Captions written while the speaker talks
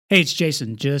Hey, it's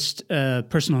Jason. Just a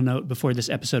personal note before this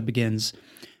episode begins.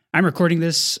 I'm recording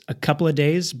this a couple of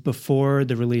days before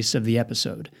the release of the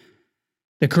episode.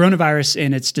 The coronavirus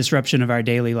and its disruption of our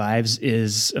daily lives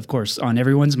is, of course, on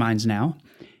everyone's minds now,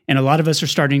 and a lot of us are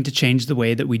starting to change the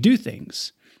way that we do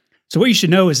things. So what you should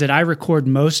know is that I record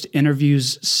most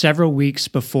interviews several weeks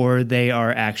before they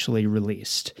are actually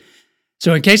released.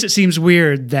 So in case it seems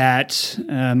weird that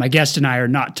my guest and I are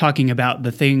not talking about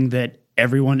the thing that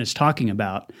everyone is talking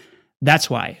about, that's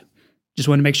why. Just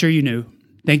want to make sure you knew.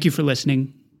 Thank you for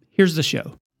listening. Here's the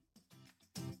show.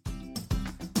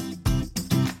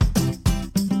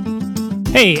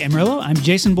 Hey Amarillo, I'm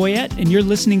Jason Boyette, and you're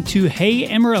listening to Hey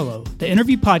Amarillo, the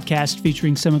interview podcast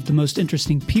featuring some of the most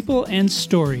interesting people and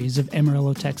stories of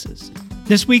Amarillo, Texas.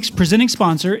 This week's presenting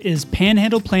sponsor is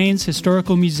Panhandle Plains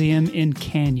Historical Museum in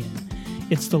Canyon.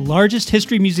 It's the largest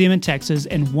history museum in Texas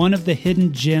and one of the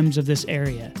hidden gems of this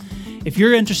area. If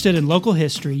you're interested in local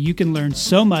history, you can learn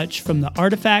so much from the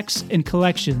artifacts and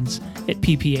collections at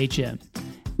PPHM.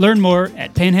 Learn more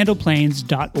at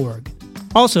panhandleplains.org.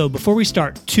 Also, before we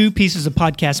start, 2 pieces of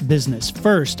podcast business.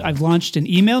 First, I've launched an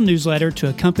email newsletter to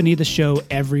accompany the show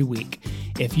every week.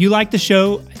 If you like the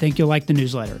show, I think you'll like the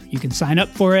newsletter. You can sign up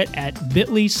for it at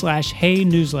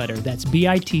bit.ly/heynewsletter. That's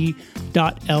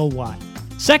bit.ly.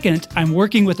 Second, I'm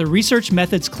working with a research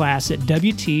methods class at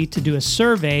WT to do a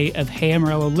survey of Hey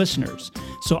Amarillo listeners,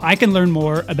 so I can learn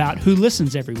more about who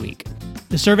listens every week.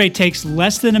 The survey takes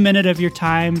less than a minute of your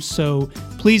time, so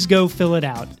please go fill it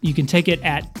out. You can take it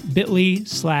at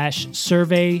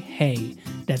bit.ly/surveyhey.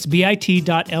 That's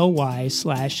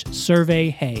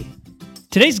bit.ly/surveyhey.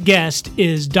 Today's guest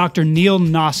is Dr. Neil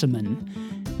Nossaman.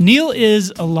 Neil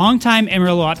is a longtime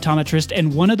Amarillo optometrist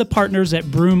and one of the partners at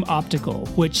Broom Optical,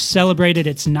 which celebrated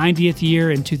its 90th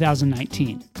year in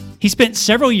 2019. He spent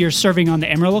several years serving on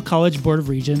the Amarillo College Board of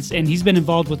Regents, and he's been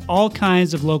involved with all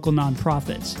kinds of local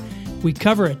nonprofits. We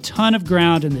cover a ton of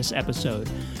ground in this episode,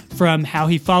 from how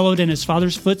he followed in his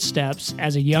father's footsteps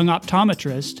as a young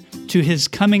optometrist to his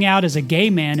coming out as a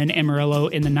gay man in Amarillo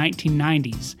in the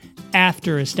 1990s,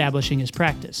 after establishing his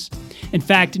practice. In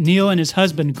fact, Neil and his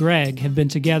husband, Greg, have been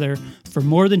together for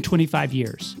more than 25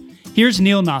 years. Here's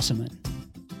Neil Nossaman.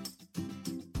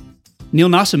 Neil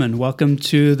Nossaman, welcome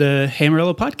to the Hey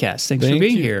Amarillo podcast. Thanks for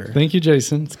being here. Thank you,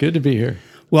 Jason. It's good to be here.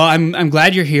 Well, I'm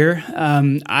glad you're here.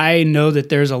 I know that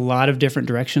there's a lot of different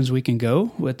directions we can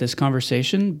go with this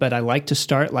conversation, but I like to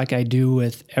start like I do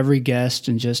with every guest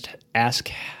and just ask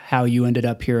how you ended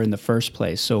up here in the first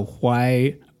place. So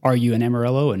why are you in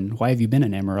Amarillo, and why have you been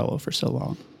in Amarillo for so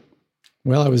long?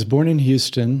 Well, I was born in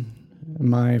Houston.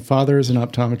 My father was an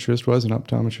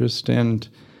optometrist, and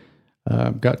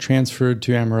got transferred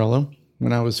to Amarillo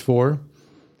when I was 4.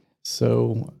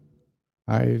 So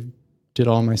I did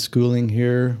all my schooling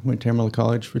here, went to Amarillo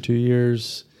College for 2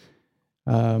 years,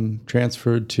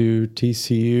 transferred to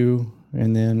TCU,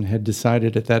 and then had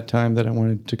decided at that time that I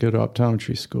wanted to go to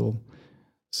optometry school.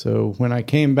 So when I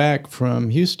came back from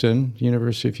Houston,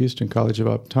 University of Houston College of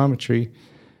Optometry,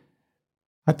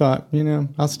 I thought,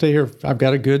 I'll stay here. I've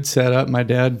got a good setup. My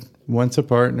dad wants a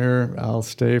partner. I'll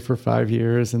stay for 5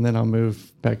 years, and then I'll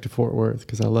move back to Fort Worth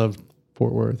because I loved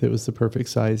Fort Worth. It was the perfect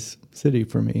size city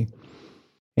for me.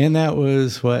 And that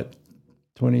was,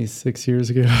 26 years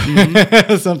ago?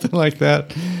 Mm-hmm. Something like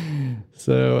that.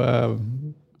 So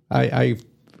I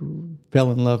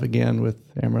fell in love again with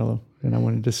Amarillo, and I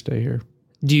wanted to stay here.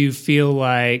 Do you feel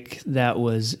like that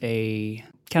was a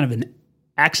kind of an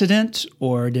accident,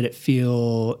 or did it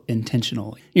feel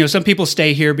intentional? Some people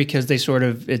stay here because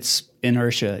it's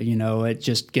inertia, it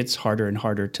just gets harder and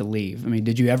harder to leave. I mean,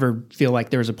 did you ever feel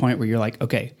like there was a point where you're like,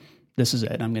 okay, this is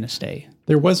it, I'm going to stay?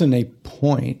 There wasn't a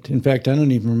point. In fact, I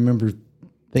don't even remember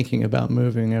thinking about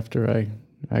moving after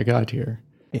I got here.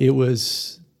 It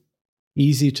was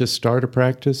easy to start a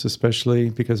practice, especially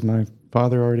because my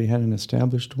father already had an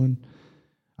established one.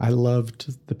 I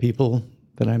loved the people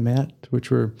that I met,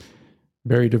 which were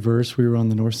very diverse. We were on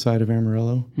the north side of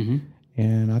Amarillo, mm-hmm.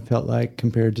 And I felt like,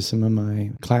 compared to some of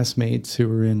my classmates who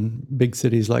were in big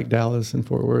cities like Dallas and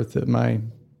Fort Worth, that my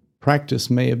practice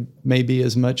may be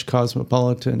as much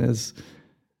cosmopolitan as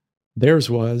theirs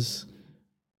was,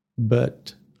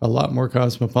 but a lot more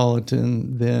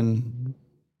cosmopolitan than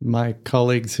my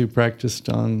colleagues who practiced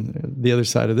on the other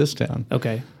side of this town.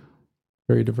 Okay.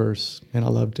 Very diverse, and I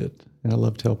loved it. And I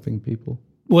loved helping people.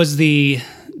 Was the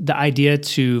idea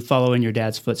to follow in your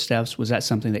dad's footsteps, was that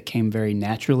something that came very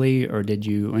naturally, or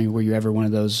were you ever one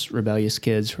of those rebellious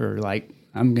kids who are like,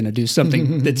 I'm going to do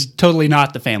something that's totally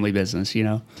not the family business,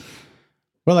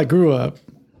 Well, I grew up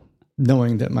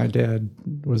knowing that my dad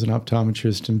was an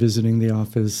optometrist and visiting the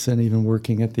office and even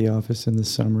working at the office in the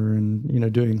summer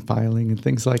and, doing filing and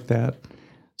things like that.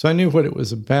 So I knew what it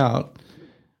was about,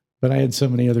 but I had so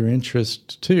many other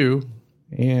interests too.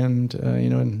 And,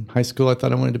 in high school, I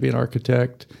thought I wanted to be an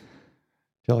architect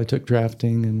till I took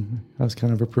drafting, and I was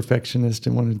kind of a perfectionist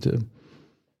and wanted to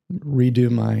redo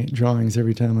my drawings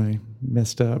every time I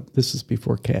messed up. This is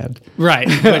before CAD. Right.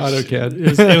 AutoCAD.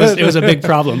 It was a big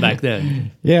problem back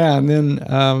then. Yeah. And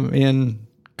then in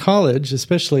college,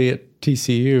 especially at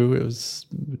TCU, it was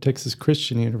Texas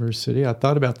Christian University, I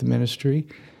thought about the ministry.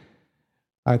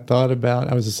 I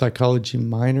was a psychology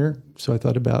minor, so I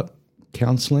thought about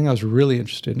counseling. I was really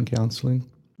interested in counseling,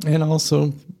 and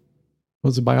also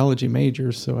was a biology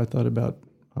major, so I thought about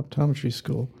optometry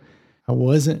school. I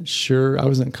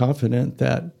wasn't confident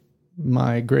that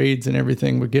my grades and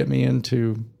everything would get me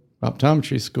into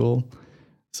optometry school.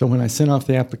 So when I sent off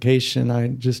the application, I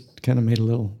just kind of made a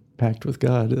little pact with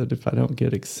God that if I don't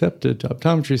get accepted to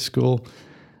optometry school,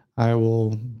 I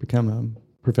will become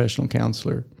a professional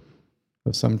counselor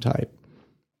of some type.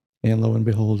 And lo and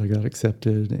behold, I got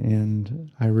accepted, and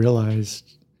I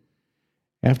realized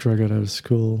after I got out of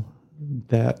school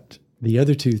that the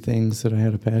other two things that I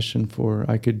had a passion for,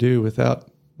 I could do without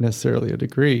necessarily a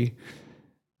degree.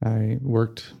 I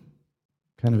worked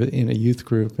kind of in a youth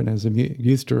group and as a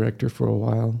youth director for a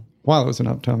while I was an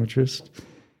optometrist.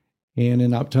 And in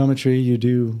optometry,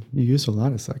 you use a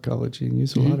lot of psychology and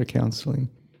use a lot of counseling.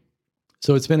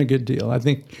 So it's been a good deal. I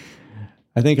think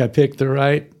I picked the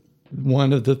right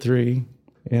one of the three,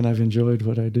 and I've enjoyed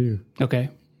what I do. Okay.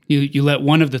 You let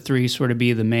one of the three sort of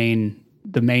be the main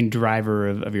driver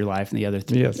of your life, and the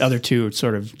other two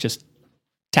sort of just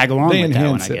tag along with that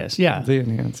one, I guess. Yeah. They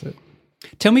enhance it.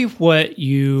 Tell me what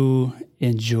you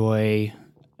enjoy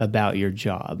about your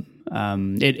job.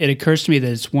 It occurs to me that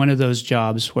it's one of those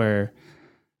jobs where,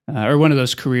 or one of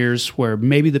those careers where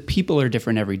maybe the people are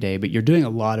different every day, but you're doing a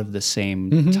lot of the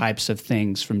same types of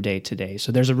things from day to day.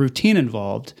 So there's a routine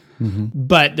involved,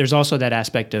 but there's also that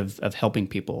aspect of helping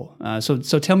people. So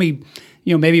tell me,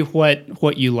 maybe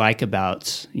what you like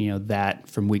about, that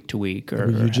from week to week.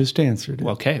 Or you just answered it.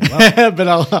 Okay. Well. But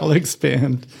I'll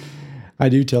expand. I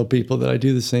do tell people that I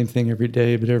do the same thing every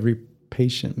day, but every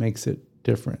patient makes it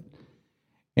different.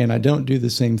 And I don't do the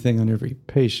same thing on every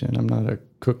patient. I'm not a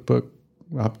cookbook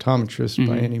optometrist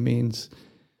by any means.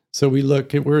 So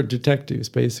we're detectives,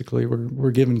 basically. We're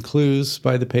given clues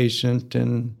by the patient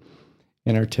and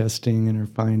our testing and our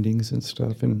findings and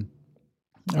stuff. And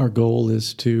our goal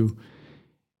is to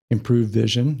improve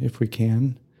vision if we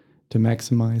can, to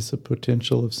maximize the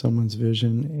potential of someone's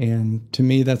vision. And to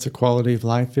me, that's a quality of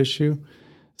life issue.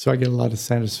 So I get a lot of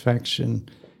satisfaction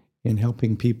in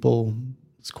helping people's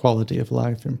quality of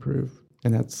life improve.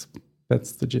 And that's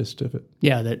the gist of it.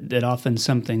 Yeah, that often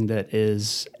something that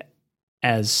is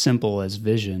as simple as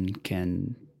vision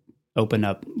can open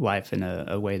up life in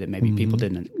a way that maybe people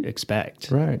didn't expect.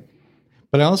 Right.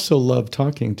 But I also love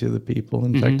talking to the people.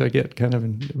 In fact, I get kind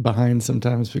of behind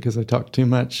sometimes because I talk too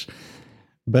much.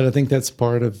 But I think that's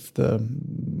part of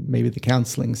maybe the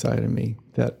counseling side of me,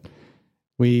 that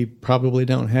we probably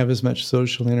don't have as much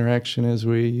social interaction as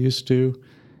we used to.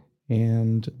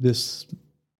 And this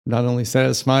not only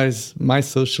satisfies my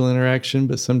social interaction,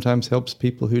 but sometimes helps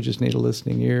people who just need a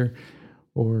listening ear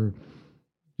or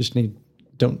just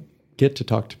don't get to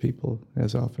talk to people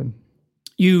as often.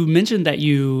 You mentioned that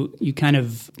you kind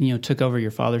of took over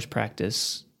your father's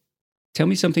practice. Tell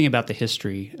me something about the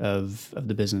history of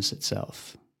the business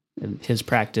itself, his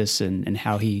practice, and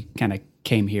how he kind of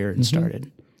came here and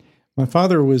started. My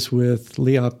father was with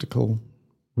Lee Optical,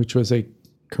 which was a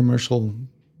commercial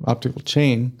optical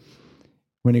chain,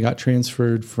 when he got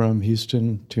transferred from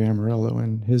Houston to Amarillo.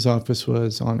 And his office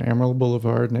was on Amarillo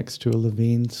Boulevard next to a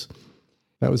Levine's.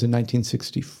 That was in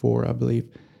 1964, I believe.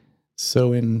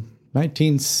 So in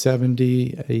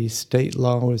 1970, a state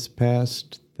law was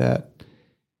passed that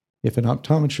if an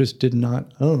optometrist did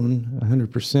not own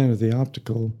 100% of the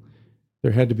optical,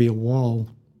 there had to be a wall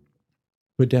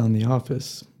put down the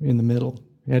office in the middle.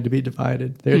 It had to be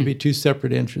divided. There had to be two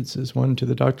separate entrances, one to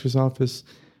the doctor's office,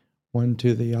 one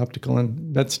to the optical.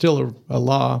 And that's still a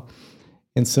law,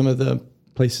 and some of the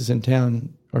places in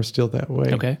town are still that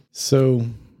way. Okay. So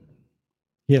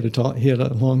he had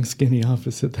a long, skinny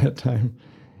office at that time.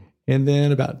 And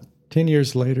then about 10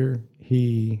 years later,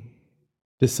 he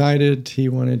decided he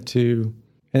wanted to,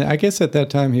 and I guess at that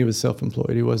time he was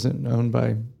self-employed. He wasn't owned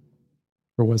by,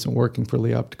 or wasn't working for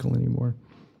Lee Optical anymore.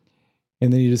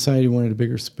 And then he decided he wanted a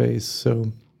bigger space.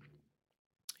 So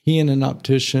he and an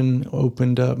optician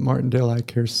opened up Martindale Eye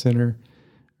Care Center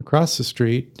across the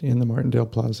street in the Martindale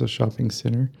Plaza Shopping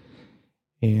Center.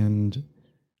 And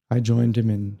I joined him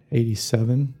in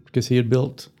 87 because he had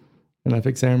built enough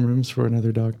exam rooms for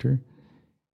another doctor.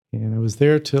 And I was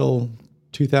there till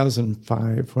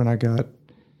 2005 when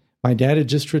my dad had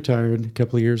just retired a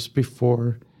couple of years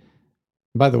before.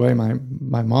 By the way, my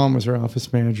mom was our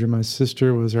office manager. My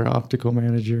sister was our optical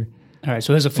manager. All right,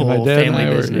 so it was a full family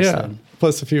business. Then.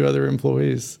 Plus a few other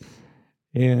employees.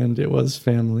 And it was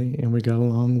family, and we got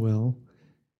along well,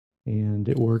 and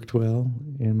it worked well.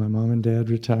 And my mom and dad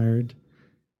retired,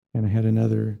 and I had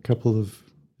another couple of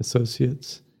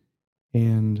associates,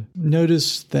 and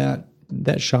noticed that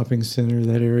shopping center,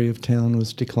 that area of town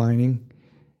was declining.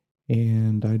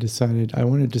 And I decided I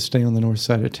wanted to stay on the north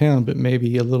side of town, but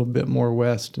maybe a little bit more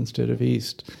west instead of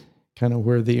east, kind of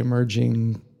where the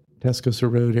emerging Tascosa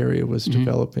Road area was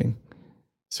developing.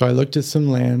 So I looked at some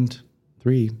land,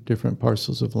 3 different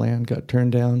parcels of land, got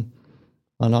turned down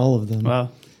on all of them. Wow.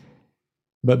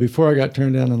 But before I got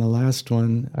turned down on the last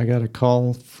one, I got a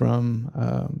call from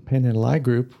Panhandle Eye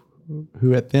Group,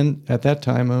 who at that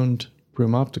time owned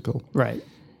Broom Optical. Right.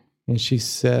 And she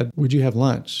said, would you have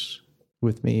lunch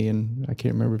with me? And I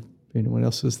can't remember if anyone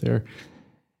else was there.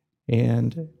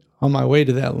 And on my way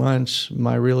to that lunch,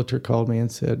 my realtor called me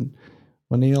and said,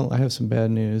 well, Neil, I have some bad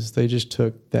news. They just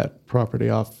took that property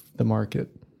off the market.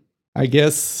 I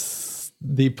guess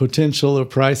the potential of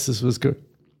prices was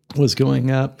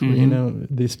going up,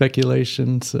 the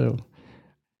speculation. So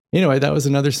anyway, that was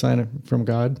another sign from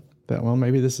God that, well,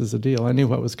 maybe this is a deal. I knew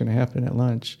what was going to happen at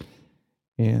lunch.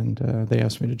 And they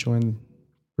asked me to join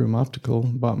Broom Optical,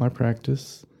 bought my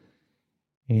practice.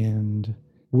 And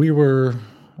we were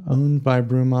owned by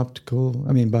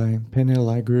by Panhandle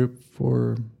Eye Group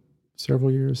for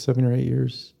several years, 7 or 8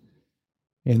 years.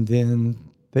 And then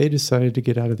they decided to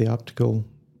get out of the optical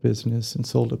business and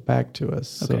sold it back to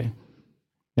us. Okay. So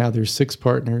now there's 6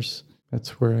 partners.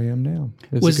 That's where I am now.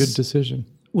 It was a good decision.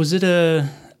 Was it a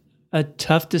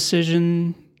tough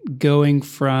decision going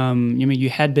from, you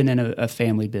had been in a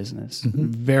family business,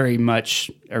 very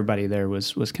much everybody there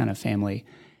was kind of family,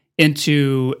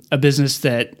 into a business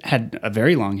that had a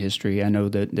very long history. I know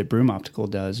that Broom Optical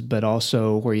does, but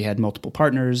also where you had multiple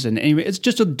partners, and anyway, it's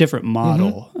just a different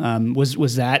model.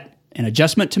 Was that an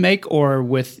adjustment to make, or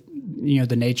with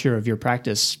the nature of your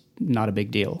practice, not a big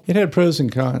deal? It had pros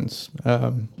and cons.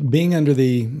 Being under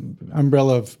the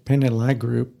umbrella of Panhandle Eye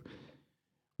Group,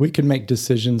 we could make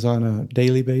decisions on a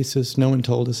daily basis. No one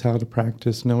told us how to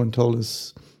practice. No one told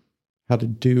us how to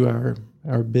do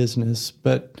our business,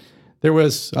 but there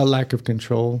was a lack of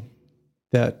control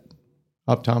that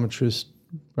optometrists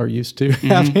are used to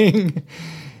having.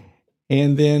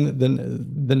 And then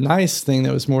the nice thing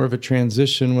that was more of a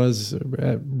transition was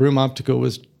Broom Optical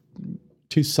was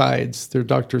 2 sides. There are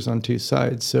doctors on 2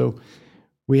 sides. So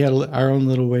we had our own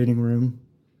little waiting room.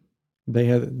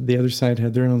 The other side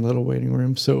had their own little waiting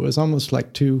room. So it was almost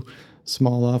like 2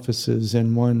 small offices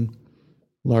in one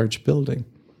large building.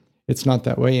 It's not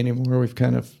that way anymore. We've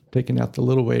kind of taken out the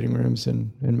little waiting rooms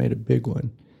and made a big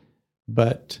one.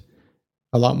 But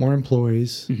a lot more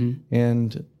employees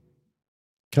and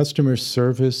customer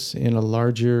service in a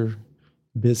larger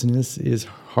business is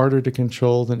harder to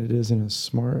control than it is in a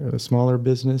smaller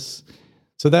business.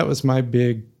 So that was my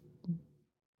big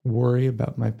worry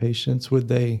about my patients. Would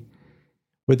they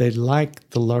like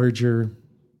the larger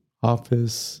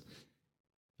office,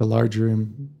 the larger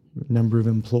number of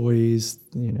employees,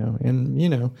 and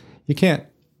you can't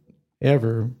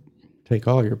ever take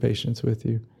all your patients with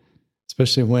you,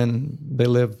 especially when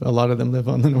a lot of them live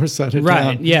on the north side of town.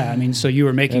 Right, yeah. So you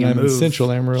were making a move in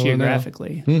central Amarillo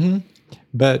geographically.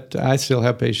 But I still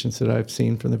have patients that I've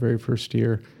seen from the very first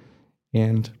year,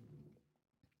 and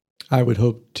I would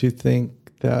hope to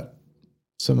think that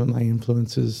some of my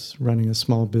influences running a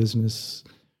small business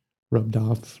rubbed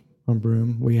off on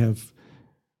Broom. We have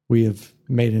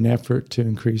made an effort to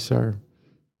increase our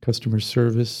customer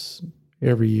service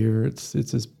every year. It's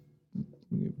as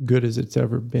good as it's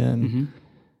ever been.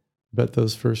 But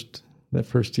that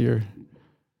first year,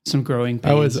 some growing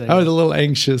pains. I was a little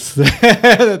anxious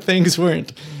that things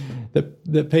weren't,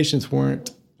 that patients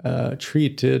weren't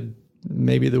treated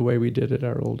maybe the way we did at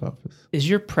our old office. Is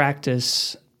your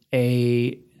practice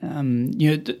since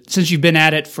you've been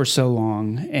at it for so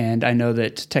long, and I know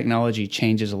that technology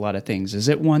changes a lot of things, is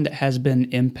it one that has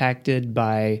been impacted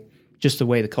by just the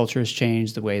way the culture has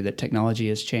changed, the way that technology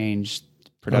has changed,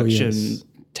 production,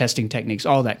 testing techniques,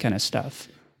 all that kind of stuff?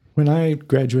 When I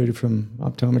graduated from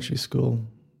optometry school,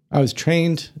 I was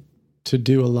trained to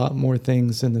do a lot more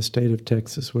things than the state of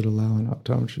Texas would allow an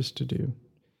optometrist to do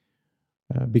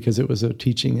because it was a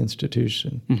teaching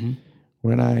institution.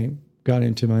 When I got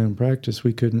into my own practice,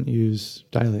 we couldn't use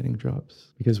dilating drops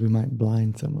because we might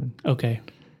blind someone. Okay.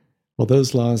 Well,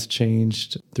 those laws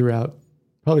changed throughout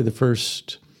probably the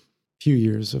first few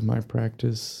years of my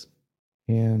practice,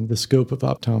 and the scope of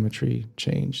optometry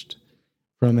changed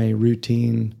from a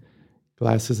routine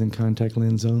glasses and contact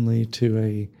lens only to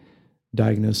a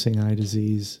diagnosing eye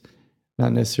disease,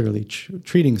 not necessarily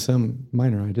treating some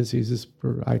minor eye diseases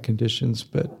for eye conditions,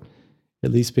 but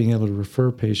at least being able to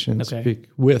refer patients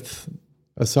with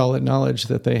a solid knowledge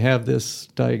that they have this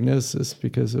diagnosis,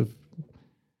 because of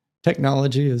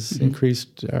technology has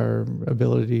increased our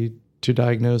ability to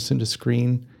diagnose and to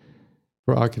screen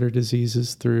for ocular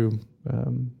diseases through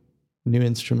new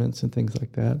instruments and things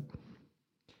like that.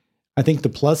 I think the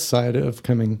plus side of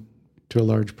coming to a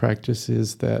large practice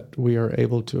is that we are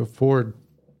able to afford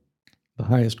the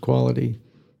highest quality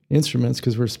instruments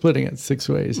because we're splitting it 6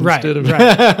 ways instead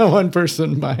of one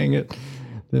person buying it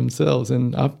themselves.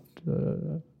 And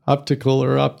optical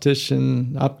or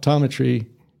optometry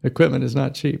equipment is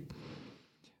not cheap.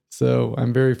 So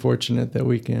I'm very fortunate that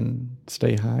we can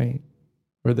stay high,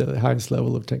 or the highest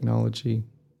level of technology,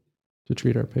 to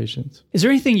treat our patients. Is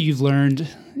there anything you've learned,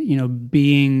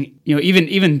 being,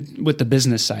 even with the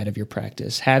business side of your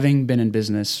practice, having been in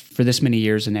business for this many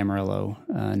years in Amarillo,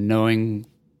 knowing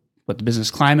what the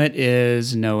business climate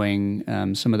is, knowing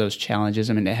some of those challenges?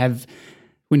 I mean,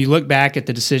 when you look back at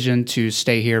the decision to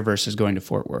stay here versus going to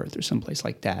Fort Worth or someplace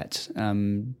like that,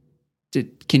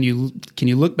 can you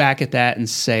look back at that and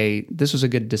say this was a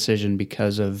good decision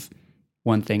because of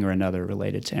one thing or another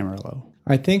related to Amarillo?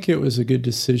 I think it was a good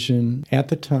decision at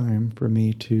the time for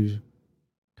me to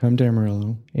come to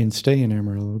Amarillo and stay in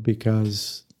Amarillo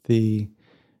because the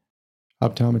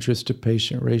optometrist to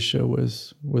patient ratio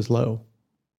was low.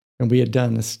 And we had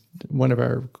done one of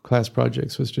our class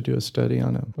projects was to do a study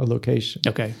on a location.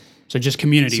 Okay. So just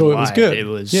community-wide. So it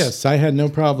was good. Yes, I had no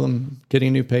problem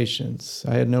getting new patients.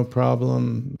 I had no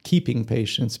problem keeping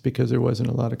patients because there wasn't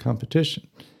a lot of competition.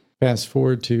 Fast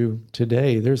forward to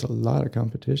today, there's a lot of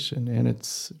competition, and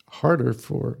it's harder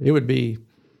it would be,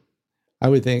 I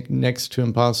would think, next to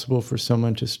impossible for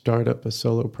someone to start up a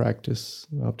solo practice,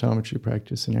 optometry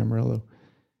practice in Amarillo,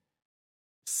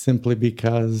 simply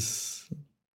because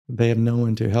they have no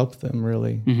one to help them,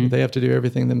 really. Mm-hmm. They have to do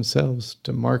everything themselves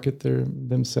to market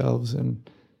themselves and,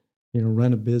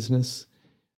 run a business.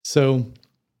 So,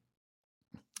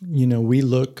 we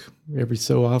look every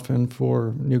so often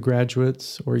for new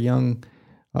graduates or young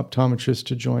optometrists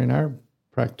to join our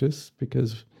practice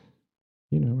because,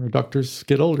 our doctors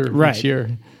get older each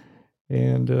year.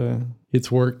 And it's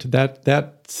worked.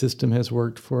 That system has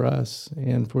worked for us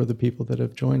and for the people that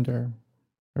have joined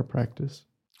our practice.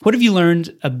 What have you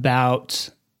learned about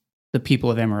the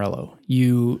people of Amarillo?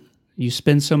 You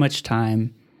spend so much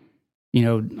time,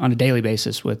 on a daily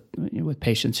basis with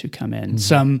patients who come in. Mm-hmm.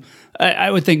 Some, I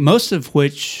would think, most of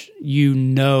which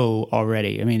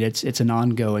already. I mean, it's an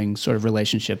ongoing sort of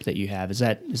relationship that you have. Is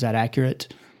that accurate?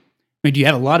 I mean, do you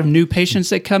have a lot of new patients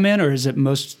that come in, or is it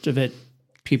most of it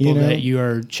people that you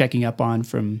are checking up on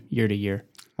from year to year?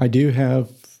 I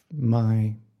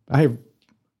have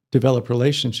developed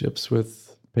relationships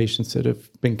with patients that have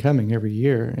been coming every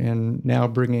year, and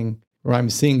now I'm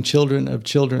seeing children of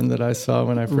children that I saw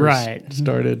when I first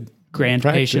started grand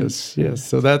practice. Patients. Yes,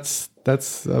 so that's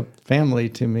a family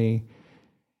to me,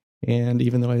 and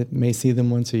even though I may see them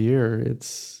once a year,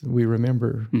 we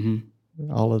remember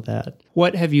all of that.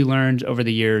 What have you learned over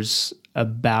the years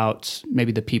about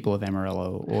maybe the people of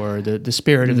Amarillo or the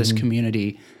spirit of this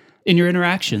community in your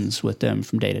interactions with them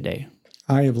from day to day?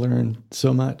 I have learned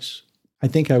so much. I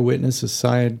think I witness a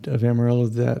side of Amarillo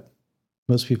that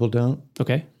most people don't.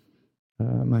 Okay.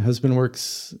 My husband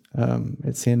works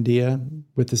at Sandia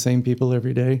with the same people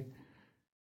every day.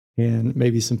 And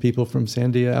maybe some people from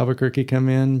Sandia, Albuquerque come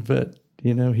in, but,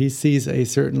 he sees a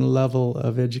certain level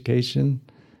of education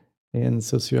and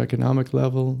socioeconomic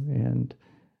level, and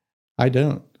I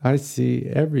don't. I see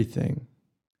everything,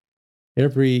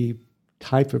 every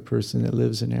type of person that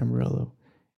lives in Amarillo.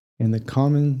 And the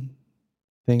common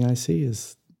thing I see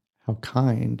is how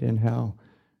kind and how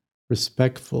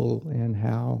respectful and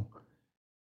how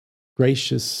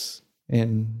gracious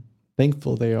and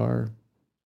thankful they are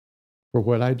for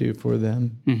what I do for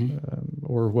them,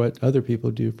 or what other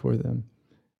people do for them.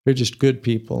 They're just good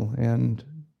people, and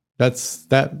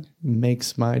that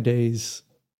makes my days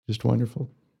just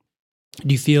wonderful.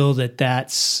 Do you feel that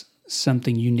that's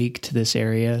something unique to this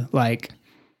area? Like,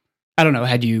 I don't know,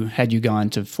 had you gone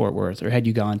to Fort Worth or had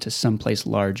you gone to someplace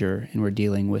larger and were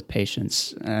dealing with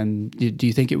patients, do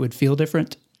you think it would feel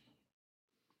different?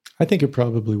 I think it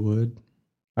probably would.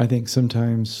 I think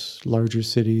sometimes larger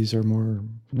cities are more,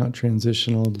 not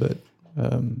transitional, but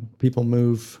people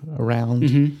move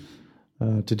around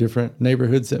to different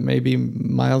neighborhoods that may be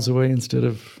miles away instead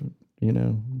of,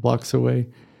 blocks away.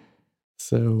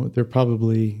 So there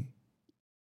probably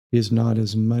is not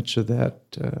as much of that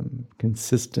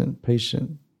consistent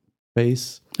patient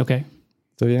base. Okay.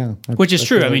 So yeah, which is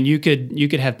true. I mean, you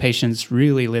could have patients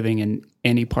really living in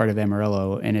any part of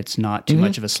Amarillo, and it's not too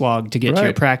much of a slog to get to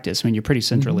your practice. I mean, you're pretty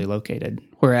centrally located.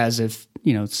 Whereas if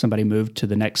somebody moved to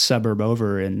the next suburb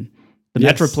over in the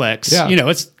Metroplex,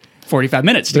 it's 45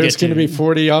 minutes to get to. There's going to be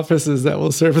 40 offices that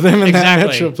will serve them in that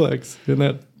Metroplex, in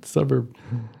that suburb.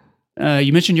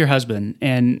 You mentioned your husband,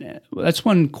 and that's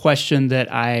one question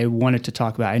that I wanted to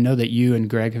talk about. I know that you and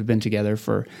Greg have been together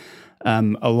for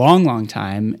a long, long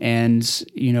time, and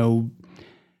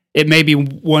it may be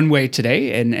one way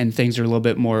today, and things are a little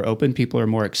bit more open. People are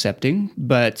more accepting,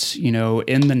 but in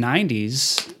the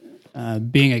 90s,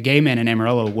 being a gay man in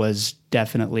Amarillo was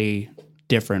definitely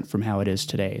different from how it is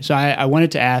today. So I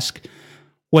wanted to ask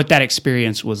what that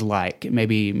experience was like.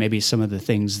 Maybe some of the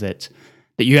things that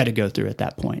you had to go through at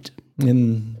that point.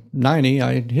 In 90,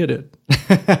 I hid it.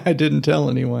 I didn't tell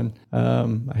anyone.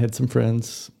 I had some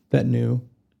friends that knew,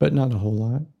 but not a whole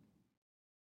lot.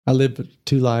 I lived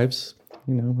 2 lives.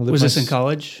 Was this in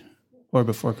college or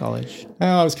before college?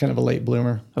 I was kind of a late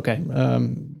bloomer. Okay.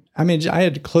 I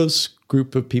had a close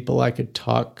group of people I could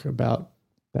talk about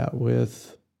that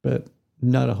with, but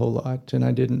not a whole lot. And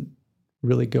I didn't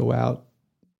really go out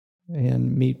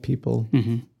and meet people.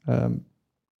 It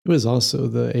was also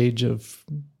the age of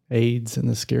AIDS and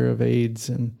the scare of AIDS,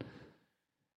 and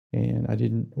I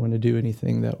didn't want to do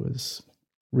anything that was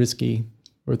risky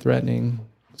or threatening.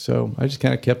 So I just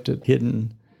kind of kept it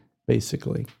hidden,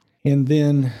 basically. And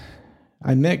then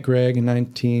I met Greg in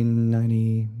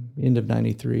 1990, end of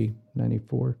 93,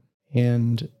 94.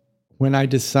 And when I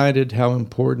decided how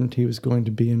important he was going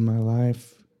to be in my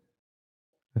life,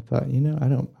 I thought, I'm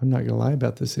not going to lie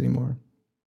about this anymore.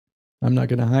 I'm not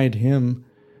going to hide him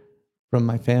from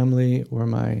my family or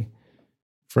my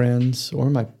friends or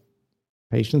my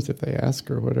patients if they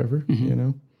ask or whatever,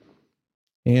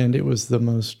 And it was the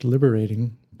most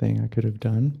liberating thing I could have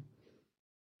done.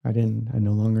 I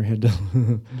no longer had to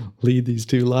lead these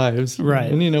 2 lives.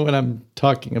 Right. And what I'm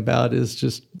talking about is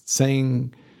just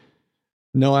saying,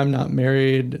 no, I'm not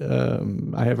married.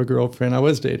 I have a girlfriend. I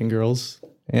was dating girls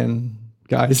and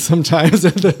guys sometimes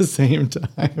at the same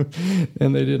time,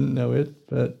 and they didn't know it.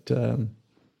 But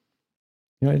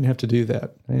I didn't have to do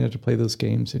that. I didn't have to play those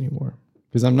games anymore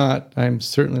because I'm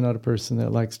certainly not a person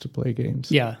that likes to play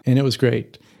games. Yeah. And it was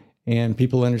great. And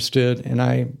people understood, and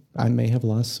I may have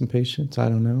lost some patients. I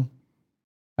don't know.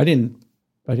 I didn't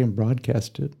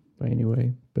broadcast it by any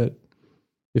way, but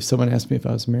if someone asked me if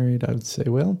I was married, I would say,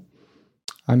 well,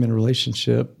 I'm in a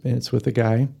relationship and it's with a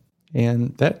guy.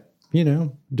 And that,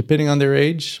 depending on their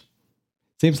age,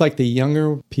 seems like the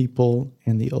younger people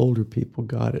and the older people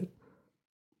got it.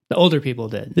 The older people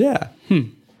did. Yeah.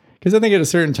 Because I think at a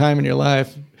certain time in your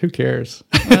life, who cares?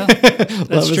 Well, that's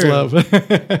love true. is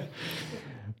love.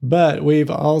 But we've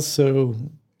also,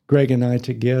 Greg and I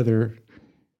together,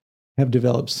 have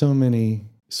developed so many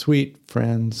sweet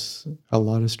friends, a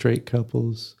lot of straight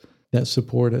couples that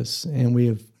support us. And we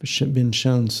have been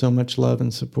shown so much love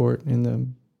and support in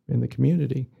the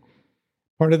community.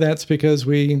 Part of that's because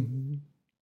we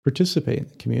participate in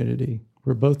the community.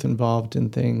 We're both involved in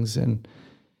things, and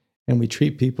we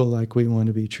treat people like we want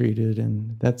to be treated,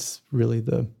 and that's really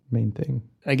the main thing.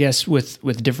 I guess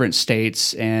with different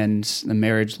states and the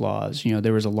marriage laws,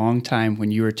 there was a long time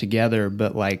when you were together,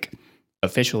 but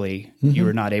officially you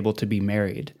were not able to be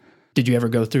married. Did you ever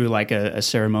go through like a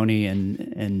ceremony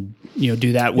and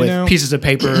do that with pieces of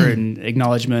paper and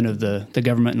acknowledgement of the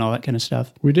government and all that kind of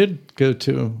stuff? We did go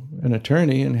to an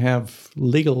attorney and have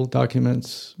legal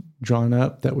documents drawn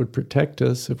up that would protect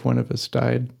us if one of us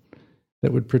died,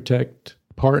 that would protect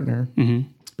partner,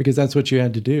 because that's what you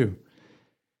had to do.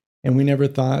 And we never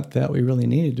thought that we really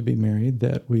needed to be married,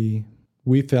 that we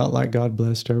felt like God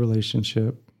blessed our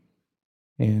relationship,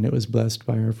 and it was blessed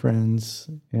by our friends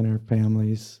and our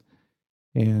families.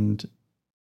 And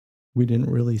we didn't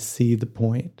really see the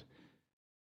point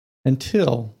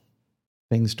until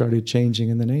things started changing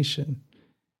in the nation.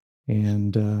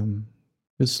 And it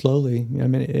was slowly,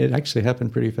 it actually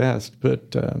happened pretty fast,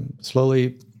 but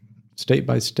slowly, state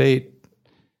by state,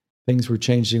 things were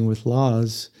changing with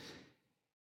laws.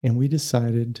 And we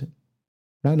decided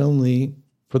not only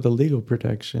for the legal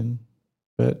protection,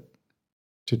 but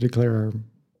to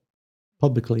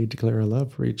publicly declare our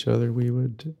love for each other, we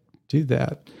would do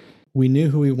that. We knew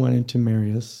who we wanted to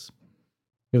marry us,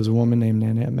 It was a woman named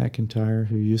Nanette McIntyre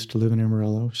who used to live in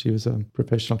Amarillo. She was a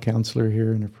professional counselor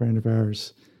here and a friend of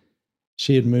ours.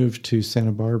 She had moved to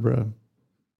Santa Barbara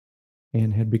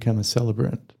and had become a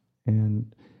celebrant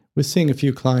and was seeing a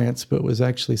few clients, but was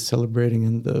actually celebrating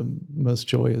in the most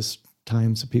joyous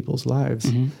times of people's lives,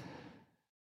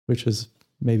 which was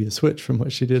maybe a switch from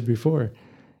what she did before.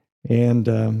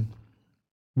 And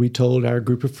we told our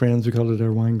group of friends, we called it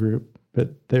our wine group,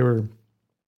 but there were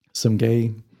some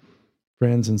gay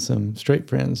friends and some straight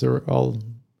friends that were all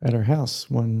at our house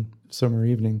one summer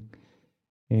evening.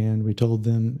 And we told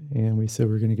them, and we said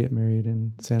we're going to get married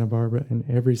in Santa Barbara. And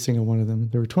every single one of them,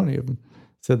 there were 20 of them,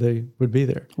 said they would be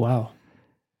there. Wow.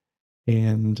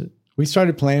 And we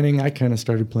started planning. I kind of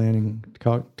started planning,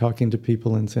 talking to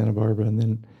people in Santa Barbara. And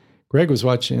then Greg was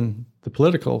watching the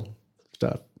political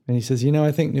stuff. And he says,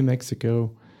 I think New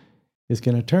Mexico is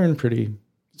going to turn pretty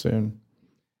soon.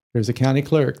 There's a county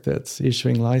clerk that's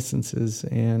issuing licenses,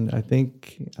 and I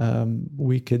think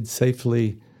we could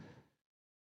safely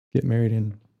get married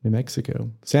in New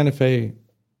Mexico. Santa Fe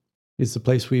is the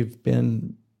place we've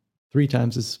been 3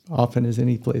 times as often as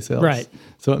any place else. Right.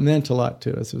 So it meant a lot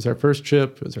to us. It was our first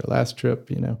trip. It was our last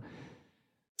trip,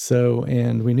 So,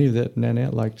 and we knew that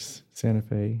Nanette liked Santa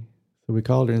Fe. So we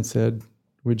called her and said,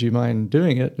 would you mind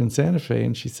doing it in Santa Fe?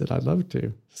 And she said, I'd love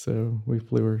to. So we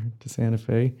flew her to Santa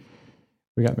Fe.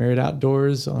 We got married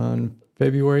outdoors on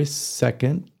February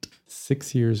 2nd,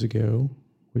 6 years ago,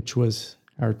 which was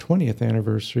our 20th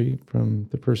anniversary from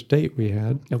the first date we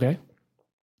had. Okay.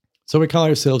 So we call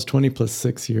ourselves 20 plus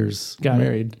 6 years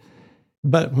married.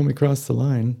 But when we crossed the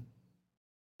line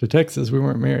to Texas, we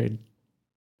weren't married.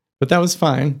 But that was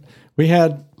fine. We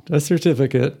had a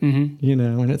certificate,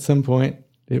 and at some point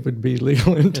it would be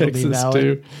legal in Texas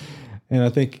too. And I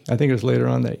think it was later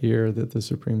on that year that the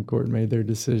Supreme Court made their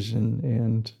decision,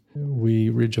 and we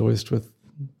rejoiced with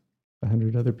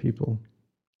 100 other people.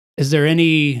 Is there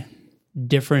any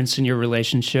difference in your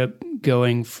relationship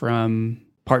going from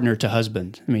partner to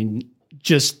husband? I mean,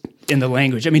 just in the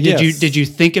language. I mean, did you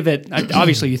think of it?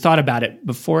 Obviously, you thought about it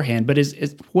beforehand, but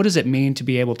what does it mean to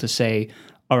be able to say,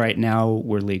 all right, now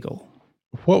we're legal?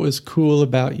 What was cool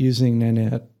about using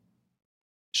Nanette,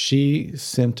 she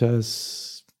sent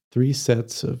us 3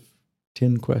 sets of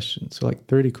 10 questions, so like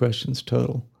 30 questions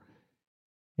total,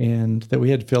 and that we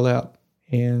had to fill out.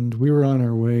 And we were on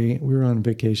our way, we were on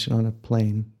vacation on a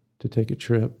plane to take a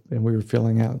trip, and we were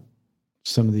filling out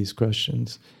some of these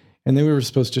questions. And then we were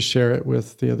supposed to share it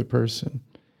with the other person.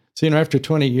 So, after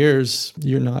 20 years,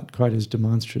 you're not quite as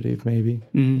demonstrative, maybe,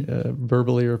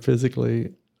 verbally or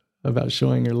physically, about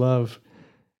showing your love.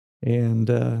 And,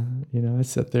 I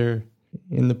sat there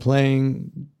in the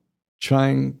plane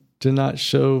trying to not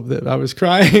show that I was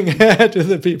crying to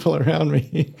the people around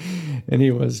me. And he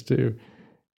was too,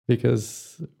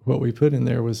 because what we put in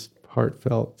there was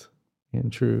heartfelt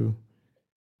and true.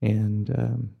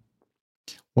 And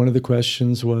one of the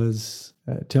questions was,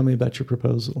 tell me about your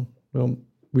proposal. Well,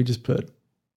 we just put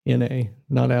NA,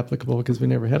 not applicable, because we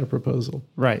never had a proposal.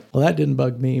 Right. Well, that didn't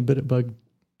bug me, but it bugged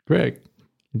Greg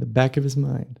in the back of his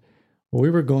mind. Well,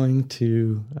 we were going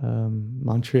to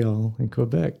Montreal and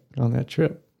Quebec on that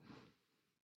trip.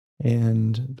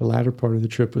 And the latter part of the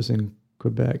trip was in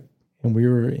Quebec. And we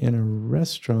were in a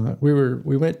restaurant.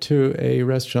 We went to a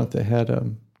restaurant that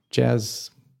had jazz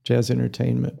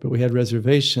entertainment, but we had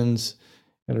reservations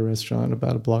at a restaurant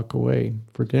about a block away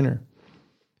for dinner.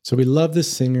 So we loved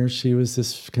this singer. She was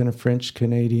this kind of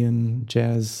French-Canadian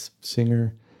jazz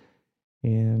singer.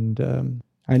 And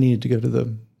I needed to go to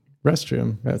the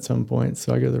restroom at some point,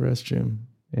 so I go to the restroom.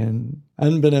 And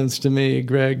unbeknownst to me,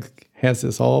 Greg has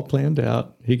this all planned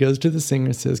out. He goes to the singer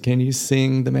and says, can you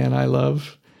sing The Man I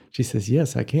Love? She says,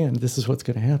 yes, I can. This is what's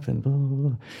going to happen. Blah, blah,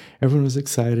 blah. Everyone was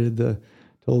excited.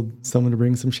 Told someone to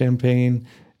bring some champagne,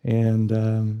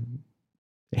 and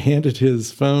handed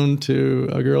his phone to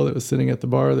a girl that was sitting at the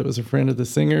bar that was a friend of the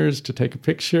singer's to take a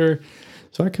picture.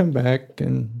 So I come back,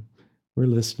 and we're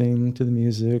listening to the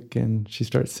music, and she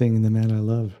starts singing The Man I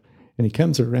Love. And he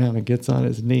comes around and gets on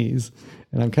his knees,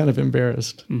 and I'm kind of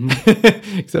embarrassed.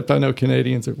 Except I know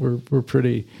Canadians we're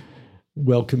pretty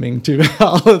welcoming to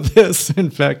all of this. In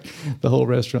fact, the whole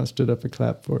restaurant stood up and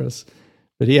clapped for us.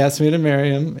 But he asked me to marry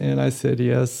him, and I said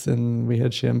yes, and we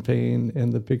had champagne,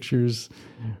 and the pictures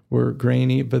were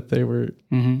grainy, but they were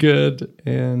good,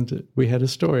 and we had a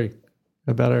story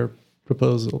about our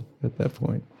proposal at that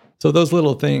point. So those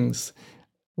little things,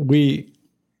 we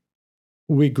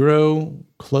grow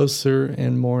closer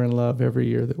and more in love every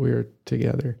year that we are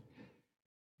together.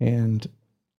 And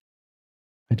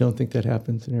I don't think that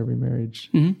happens in every marriage.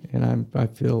 And I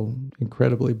feel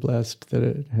incredibly blessed that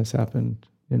it has happened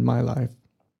in my life.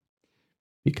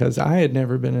 because I had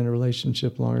never been in a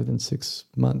relationship longer than 6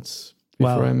 months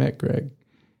before I met Greg.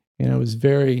 And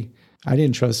I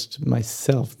didn't trust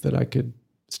myself that I could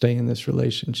stay in this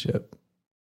relationship,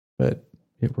 but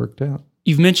it worked out.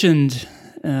 You've mentioned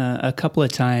a couple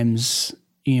of times,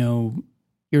 your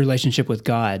relationship with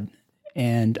God.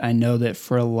 And I know that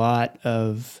for a lot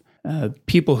of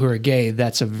people who are gay,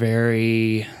 that's a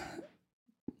very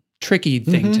tricky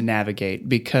thing to navigate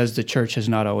because the church has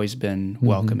not always been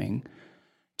welcoming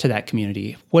to that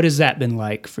community. What has that been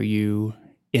like for you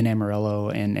in Amarillo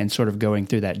and sort of going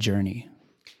through that journey?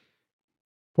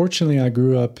 Fortunately, I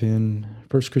grew up in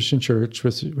First Christian Church,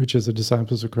 which is a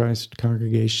Disciples of Christ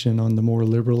congregation on the more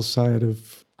liberal side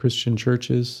of Christian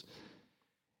churches.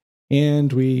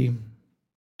 And we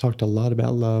talked a lot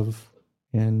about love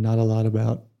and not a lot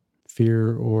about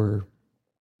fear or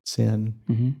sin.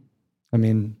 I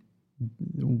mean,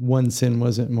 one sin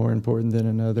wasn't more important than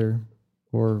another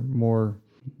or more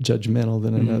judgmental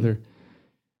than another.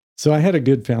 So I had a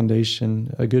good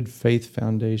foundation, a good faith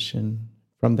foundation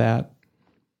from that.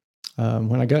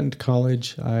 When I got into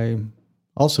college, I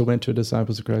also went to a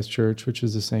Disciples of Christ church, which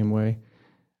was the same way,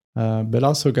 but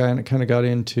also got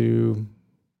into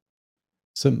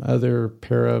some other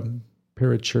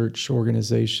para-church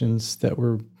organizations that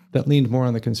leaned more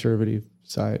on the conservative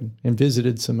side, and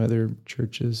visited some other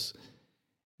churches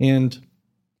and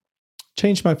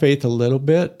changed my faith a little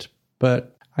bit.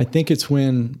 But I think it's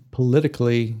when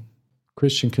politically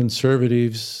Christian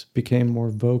conservatives became more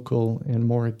vocal and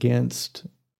more against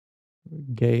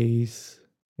gays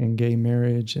and gay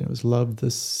marriage, and it was love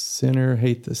the sinner,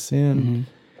 hate the sin,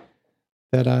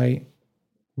 that I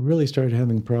really started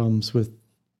having problems with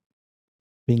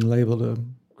being labeled a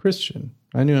Christian.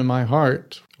 I knew in my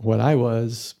heart what I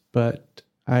was, but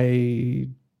I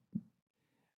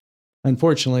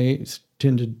unfortunately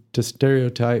tended to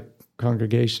stereotype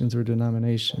congregations or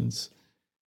denominations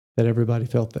that everybody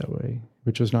felt that way,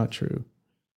 which was not true.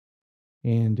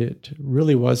 And it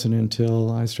really wasn't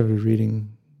until I started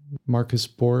reading Marcus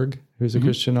Borg, who's a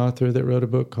Christian author that wrote a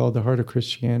book called The Heart of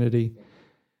Christianity,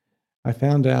 I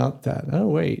found out that, oh,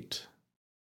 wait,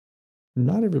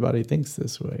 not everybody thinks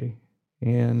this way.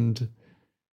 And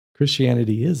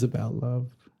Christianity is about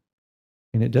love.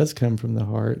 And it does come from the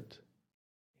heart.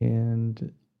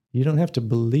 And you don't have to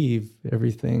believe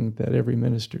everything that every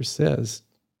minister says.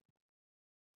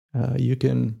 You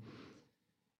can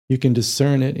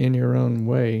discern it in your own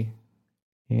way.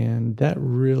 And that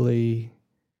really,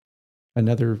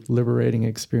 another liberating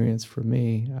experience for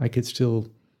me. I could still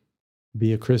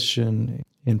be a Christian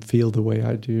and feel the way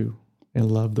I do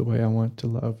and love the way I want to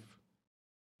love,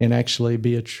 and actually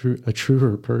be a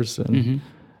truer person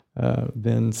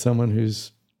than someone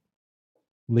who's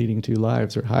leading two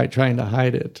lives or trying to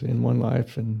hide it in one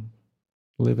life and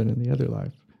living in the other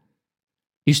life.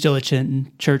 You still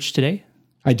attend church today?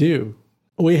 I do.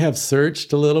 We have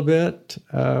searched a little bit,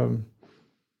 and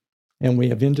we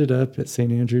have ended up at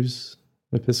St. Andrew's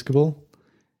Episcopal,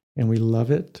 and we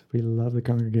love it. We love the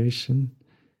congregation.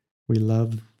 We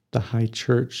love the high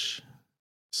church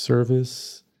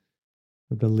service,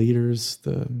 the leaders,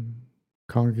 the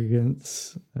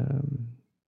congregants.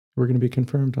 We're going to be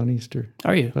confirmed on Easter.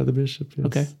 Are you? By the bishop, yes.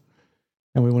 Okay.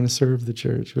 And we want to serve the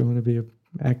church. We want to be an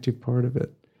active part of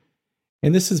it.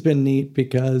 And this has been neat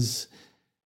because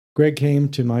Greg came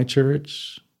to my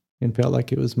church and felt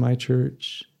like it was my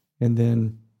church. And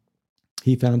then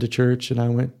he found a church and I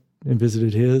went and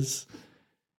visited his.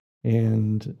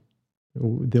 And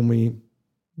then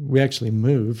we actually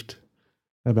moved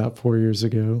about 4 years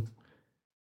ago,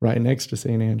 right next to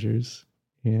St. Andrew's.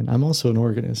 And I'm also an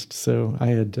organist, so I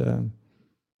had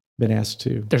been asked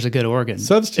to. There's a good organ.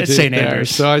 Substitute at St. there.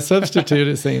 Andrew's. So I substituted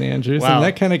at St. Andrew's, Wow. and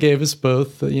that kind of gave us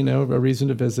both, a reason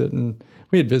to visit. And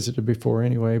we had visited before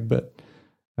anyway, but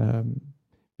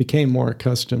became more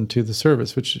accustomed to the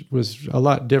service, which was a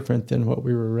lot different than what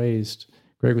we were raised.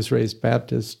 Greg was raised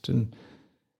Baptist, and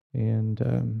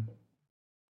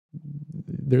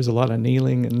there's a lot of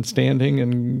kneeling and standing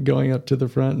and going up to the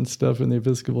front and stuff in the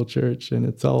Episcopal Church, and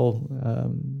it's all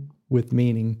with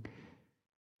meaning.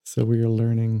 So we are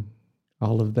learning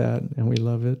all of that, and we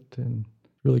love it, and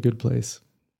really good place.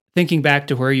 Thinking back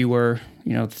to where you were,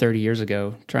 30 years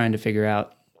ago, trying to figure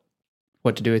out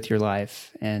what to do with your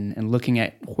life, and looking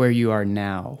at where you are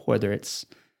now, whether it's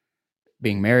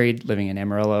being married, living in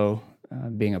Amarillo,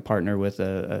 being a partner with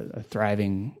a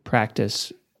thriving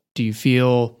practice, do you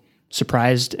feel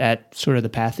surprised at sort of the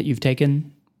path that you've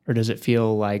taken? Or does it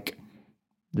feel like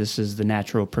this is the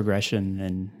natural progression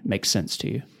and makes sense to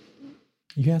you?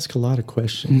 You ask a lot of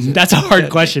questions. That's a hard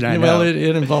question, I know. Well, it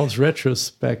involves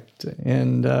retrospect,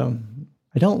 and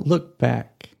I don't look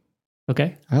back.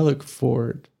 Okay. I look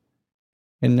forward.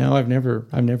 And now I've never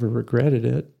regretted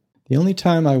it. The only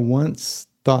time I once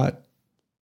thought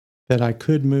that I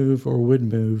could move or would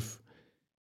move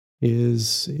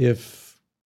is if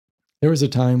there was a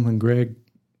time when Greg,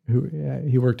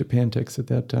 he worked at Pantex at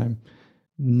that time,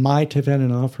 might have had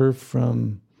an offer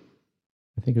from,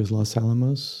 I think it was Los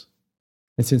Alamos.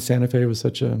 And since Santa Fe was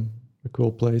such a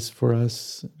cool place for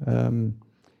us,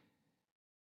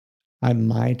 I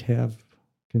might have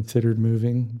considered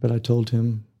moving, but I told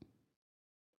him,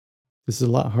 this is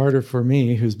a lot harder for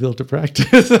me, who's built a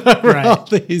practice for all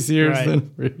these years,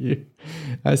 than for you.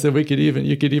 I said, you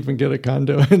could even get a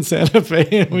condo in Santa Fe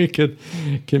and we could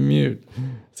commute,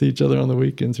 see each other on the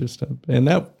weekends or stuff. And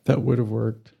that would have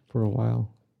worked for a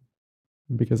while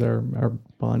because our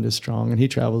bond is strong and he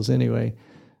travels anyway.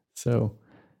 So,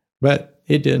 but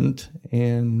it didn't.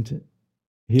 And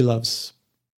he loves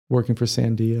working for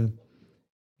Sandia.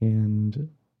 And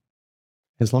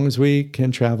as long as we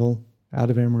can travel out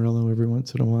of Amarillo every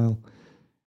once in a while,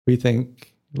 we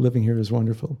think living here is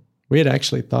wonderful. We had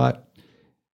actually thought,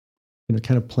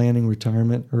 kind of planning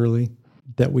retirement early,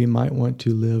 that we might want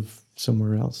to live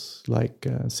somewhere else, like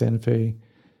Santa Fe,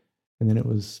 and then it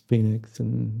was Phoenix,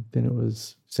 and then it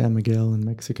was San Miguel in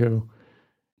Mexico.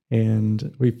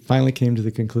 And we finally came to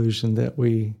the conclusion that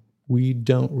we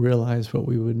don't realize what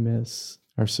we would miss.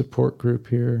 Our support group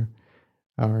here,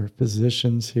 our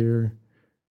physicians here,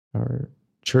 our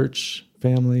church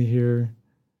family here,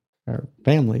 our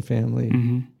family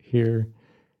here.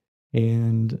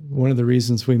 And one of the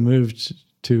reasons we moved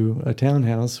to a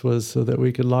townhouse was so that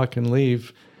we could lock and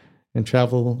leave and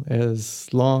travel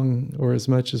as long or as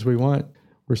much as we want.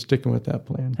 We're sticking with that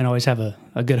plan. And always have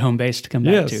a good home base to come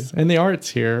back to. Yes, and the arts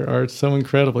here are so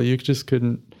incredible. You just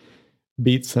couldn't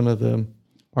beat some of the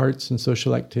arts and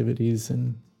social activities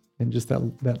and just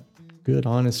that good,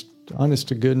 honest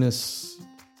to goodness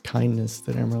kindness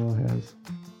that Amarillo has.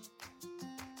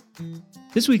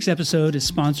 This week's episode is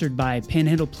sponsored by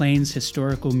Panhandle Plains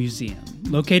Historical Museum,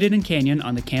 located in Canyon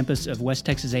on the campus of West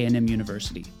Texas A&M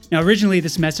University. Now, originally,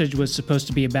 this message was supposed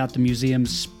to be about the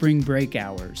museum's spring break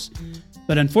hours,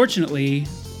 but unfortunately,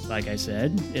 like I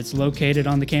said, it's located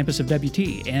on the campus of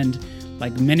WT, and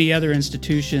like many other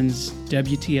institutions,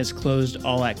 WT has closed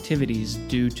all activities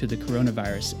due to the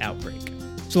coronavirus outbreak.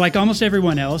 So like almost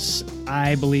everyone else,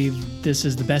 I believe this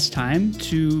is the best time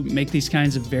to make these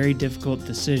kinds of very difficult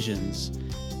decisions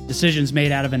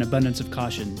made out of an abundance of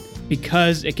caution,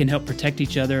 because it can help protect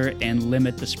each other and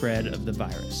limit the spread of the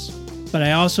virus. But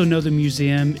I also know the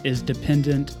museum is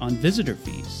dependent on visitor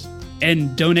fees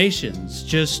and donations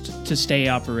just to stay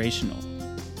operational.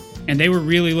 And they were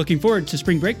really looking forward to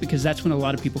spring break because that's when a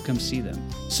lot of people come see them.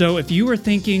 So if you were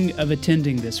thinking of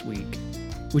attending this week,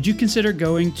 would you consider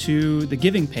going to the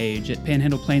giving page at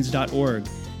panhandleplains.org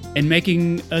and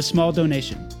making a small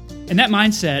donation? And that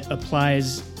mindset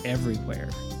applies everywhere.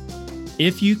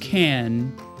 If you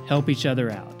can, help each other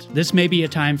out. This may be a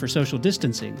time for social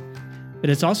distancing, but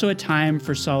it's also a time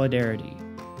for solidarity.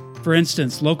 For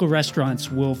instance, local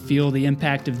restaurants will feel the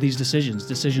impact of these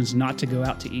decisions not to go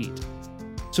out to eat.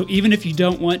 So even if you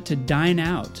don't want to dine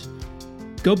out,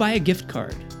 go buy a gift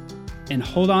card and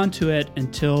hold on to it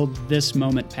until this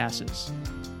moment passes.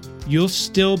 You'll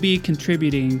still be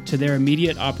contributing to their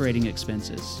immediate operating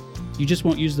expenses. You just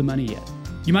won't use the money yet.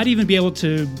 You might even be able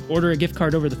to order a gift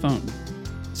card over the phone.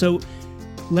 So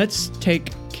let's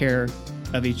take care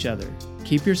of each other.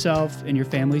 Keep yourself and your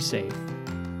family safe,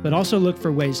 but also look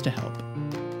for ways to help.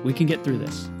 We can get through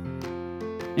this.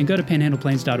 And go to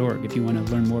panhandleplains.org if you want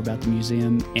to learn more about the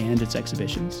museum and its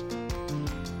exhibitions.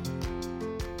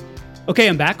 Okay,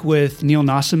 I'm back with Neil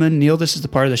Nossaman. Neil, this is the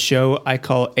part of the show I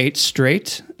call 8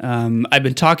 Straight. I've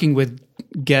been talking with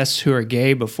guests who are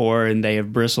gay before, and they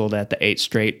have bristled at the 8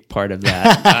 Straight part of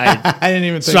that. I didn't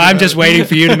even think so I'm just waiting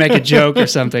for you to make a joke or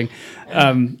something.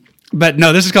 But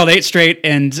no, this is called 8 Straight,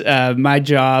 and my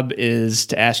job is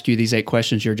to ask you these 8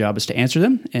 questions. Your job is to answer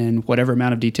them in whatever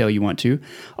amount of detail you want to.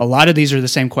 A lot of these are the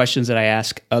same questions that I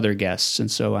ask other guests,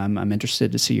 and so I'm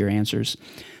interested to see your answers.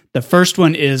 The first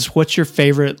one is, what's your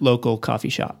favorite local coffee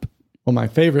shop? Well, my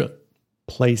favorite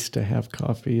place to have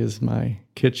coffee is my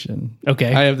kitchen.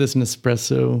 Okay. I have this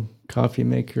Nespresso coffee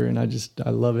maker, and I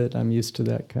love it. I'm used to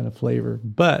that kind of flavor.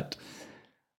 But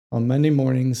on Monday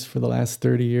mornings for the last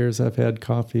 30 years, I've had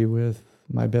coffee with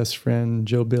my best friend,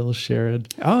 Joe Bill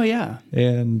Sherrod. Oh, yeah.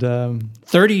 And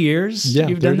 30 years? Yeah,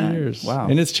 You've 30 done that? years. Wow.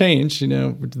 And it's changed.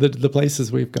 The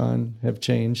places we've gone have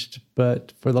changed.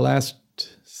 But for the last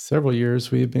several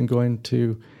years, we've been going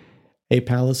to a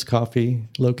Palace Coffee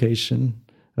location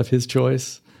of his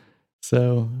choice.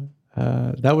 So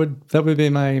that would be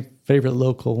my favorite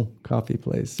local coffee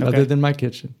place, other than my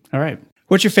kitchen. All right.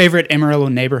 What's your favorite Amarillo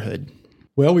neighborhood?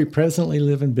 Well, we presently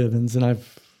live in Bivens, and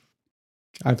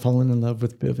I've fallen in love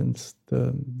with Bivens.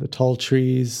 The tall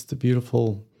trees, the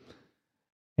beautiful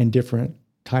and different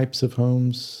types of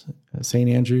homes. St.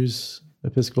 Andrew's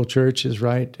Episcopal Church is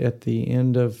right at the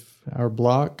end of our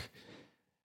block,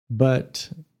 but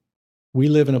we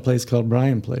live in a place called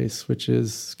Bryan Place, which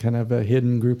is kind of a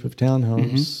hidden group of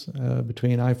townhomes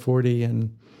between I-40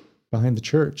 and behind the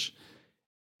church.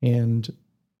 And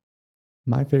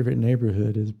my favorite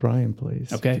neighborhood is Bryan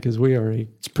Place. Okay. Because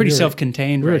it's pretty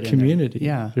self-contained. We're right a community.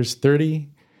 Yeah. There's 30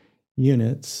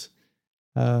 units.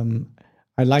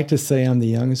 I'd like to say I'm the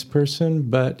youngest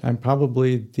person, but I'm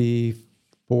probably the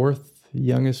fourth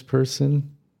youngest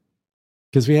person,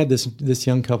 because we had this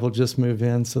young couple just move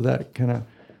in, so that kind of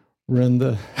ruined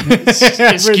the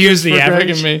excuse the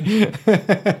average. Me.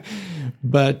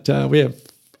 But we have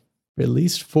at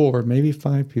least 4, maybe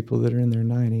 5 people that are in their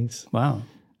 90s. Wow.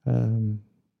 And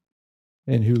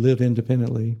who live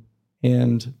independently.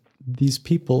 And these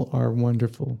people are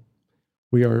wonderful.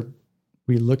 We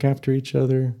look after each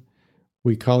other.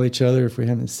 We call each other if we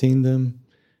haven't seen them.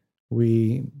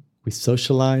 We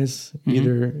socialize,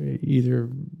 either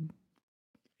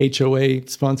HOA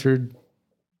sponsored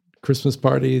Christmas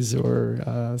parties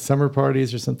or summer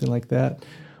parties or something like that,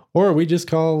 or we just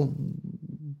call.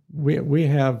 We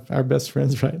have our best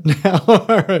friends right now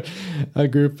are a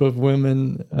group of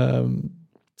women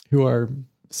who are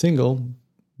single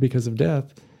because of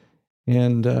death,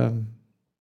 and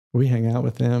we hang out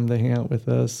with them. They hang out with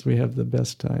us. We have the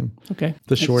best time. Okay.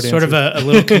 The short answer. Sort of a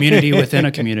little community within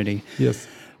a community. Yes.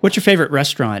 What's your favorite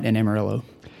restaurant in Amarillo?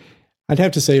 I'd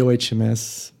have to say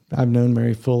OHMS. I've known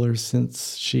Mary Fuller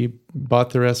since she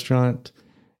bought the restaurant,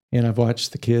 and I've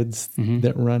watched the kids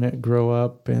that run it grow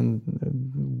up,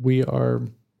 and we are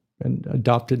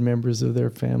adopted members of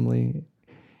their family.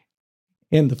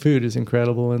 And the food is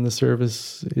incredible, and the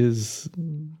service is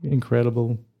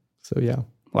incredible. So, yeah.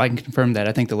 Well, I can confirm that.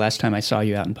 I think the last time I saw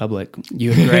you out in public,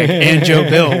 you and Greg and Joe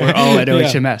Bill were all at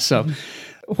OHMS. Yeah. So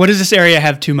what does this area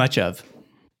have too much of?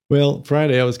 Well,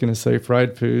 Friday I was going to say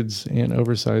fried foods and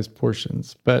oversized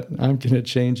portions, but I'm going to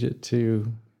change it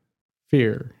to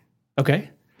fear. Okay.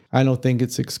 I don't think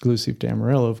it's exclusive to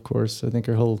Amarillo, of course. I think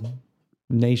our whole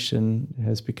nation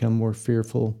has become more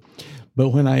fearful.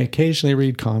 But when I occasionally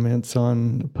read comments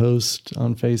on posts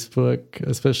on Facebook,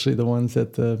 especially the ones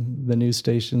that the news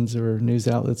stations or news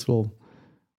outlets will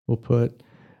put,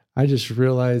 I just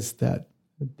realize that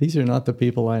these are not the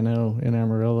people I know in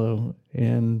Amarillo.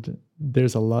 And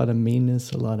there's a lot of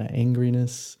meanness, a lot of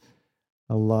angriness,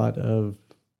 a lot of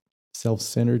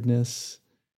self-centeredness.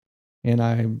 And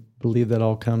I believe that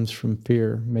all comes from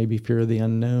fear, maybe fear of the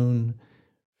unknown,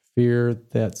 fear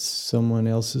that someone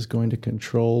else is going to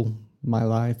control my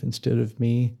life instead of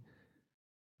me,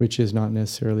 which is not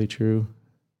necessarily true.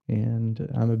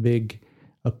 And I'm a big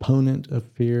opponent of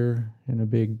fear and a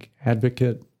big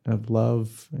advocate of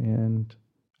love, and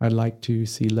I'd like to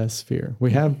see less fear. We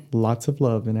have lots of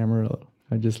love in Amarillo.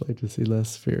 I'd just like to see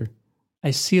less fear. I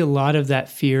see a lot of that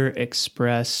fear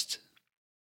expressed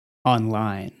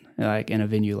online, like in a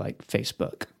venue like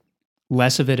Facebook.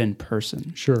 Less of it in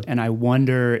person. Sure. And I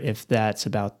wonder if that's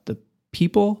about the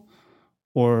people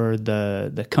or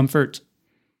the comfort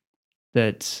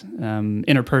that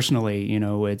interpersonally,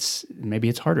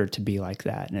 it's harder to be like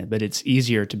that. But it's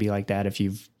easier to be like that if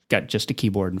you've got just a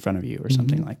keyboard in front of you or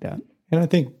something like that. And I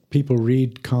think people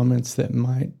read comments that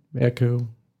might echo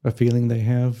a feeling they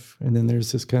have. And then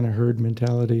there's this kind of herd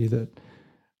mentality that,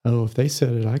 oh, if they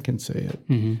said it, I can say it.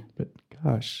 Mm-hmm. But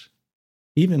gosh,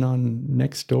 even on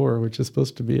Nextdoor, which is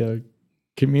supposed to be a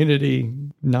community,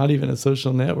 not even a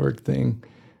social network thing,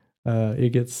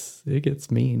 it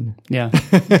gets mean. Yeah,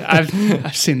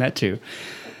 I've seen that too.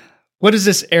 What does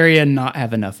this area not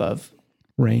have enough of?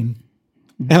 Rain.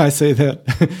 And I say that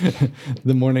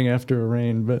the morning after a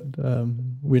rain, but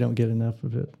we don't get enough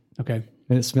of it. Okay.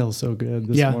 And it smells so good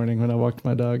this morning when I walked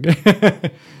my dog.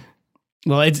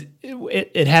 Well,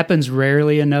 it happens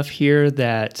rarely enough here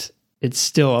that it's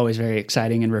still always very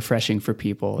exciting and refreshing for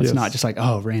people. It's not just like,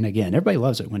 oh, rain again. Everybody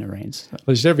loves it when it rains.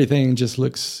 Well, just everything just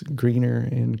looks greener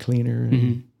and cleaner.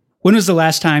 And When was the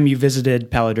last time you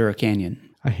visited Palo Duro Canyon?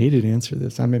 I hated to answer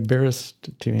this. I'm embarrassed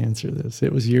to answer this.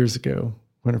 It was years ago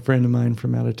when a friend of mine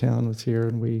from out of town was here,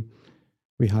 and we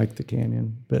hiked the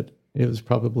canyon. But it was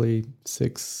probably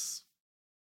 6-7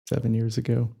 years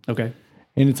ago. Okay.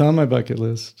 And it's on my bucket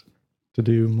list to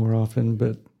do more often,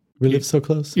 but we live so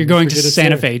close. You're going to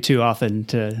Santa Fe too often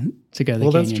to go to the canyon.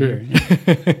 Well, that's true.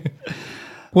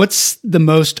 What's the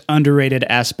most underrated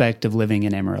aspect of living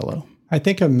in Amarillo? I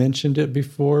think I mentioned it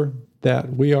before,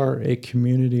 that we are a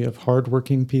community of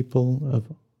hardworking people, of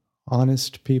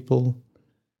honest people,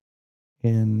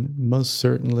 and most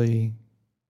certainly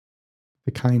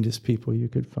the kindest people you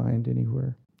could find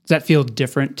anywhere. Does that feel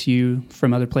different to you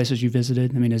from other places you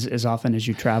visited? I mean, as often as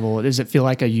you travel, does it feel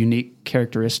like a unique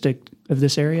characteristic of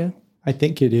this area? I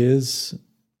think it is.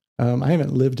 I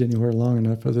haven't lived anywhere long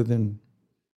enough other than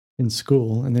in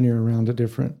school, and then you're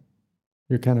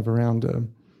kind of around a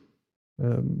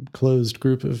closed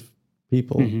group of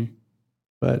people. Mm-hmm.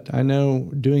 But I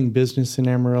know doing business in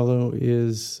Amarillo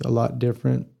is a lot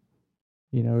different.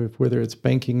 You know, whether it's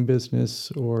banking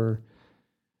business or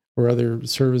other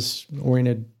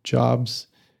service-oriented jobs,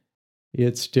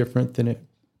 it's different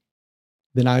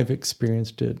than I've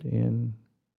experienced it in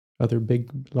other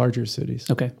larger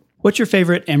cities. Okay. What's your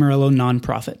favorite Amarillo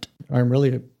nonprofit? I'm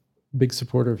really a big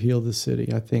supporter of Heal the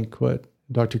City. I think what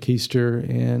Dr. Keister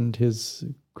and his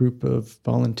group of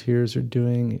volunteers are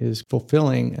doing is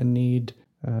fulfilling a need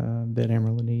that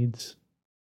Amarillo needs,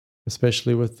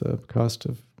 especially with the cost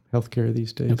of healthcare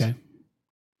these days. Okay.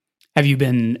 Have you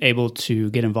been able to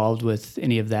get involved with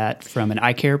any of that from an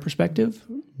eye care perspective?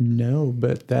 No,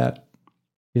 but that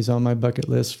is on my bucket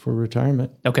list for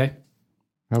retirement. Okay.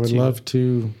 I would love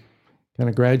to kind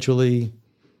of gradually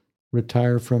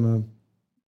retire from a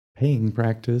paying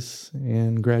practice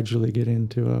and gradually get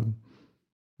into a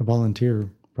volunteer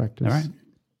practice. All right.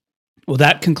 Well,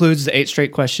 that concludes the 8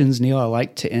 straight questions. Neil, I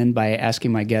like to end by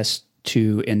asking my guests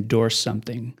to endorse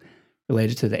something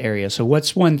related to the area. So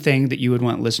what's one thing that you would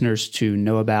want listeners to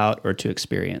know about or to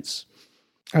experience?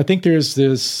 I think there's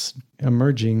this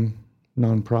emerging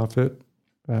nonprofit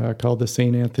called the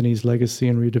St. Anthony's Legacy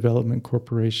and Redevelopment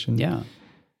Corporation. Yeah.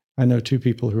 I know 2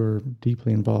 people who are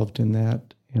deeply involved in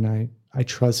that, and I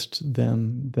trust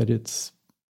them that it's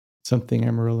something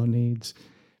Amarillo needs.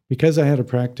 Because I had a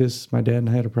practice, my dad and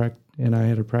I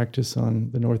had a practice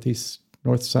on the north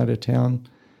side of town,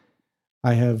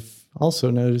 I have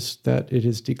also noticed that it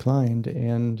has declined,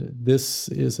 and this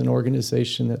is an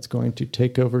organization that's going to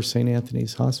take over St.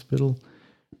 Anthony's Hospital,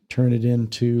 turn it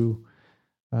into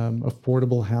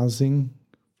affordable housing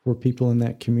for people in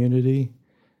that community.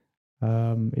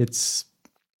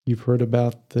 You've heard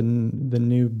about the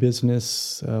new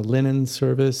business linen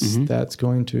service mm-hmm. that's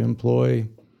going to employ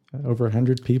over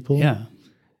 100 people. Yeah,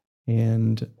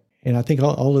 and I think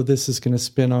all of this is going to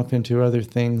spin off into other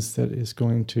things that is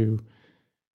going to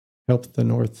help the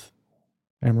North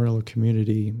Amarillo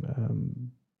community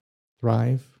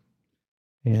thrive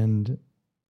and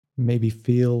maybe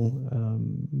feel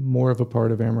more of a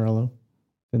part of Amarillo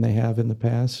than they have in the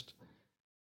past.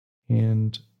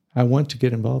 And I want to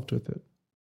get involved with it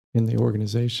in the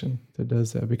organization that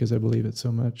does that because I believe it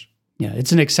so much. Yeah,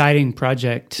 it's an exciting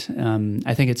project.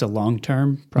 I think it's a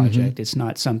long-term project. Mm-hmm. It's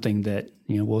not something that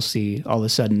we'll see all of a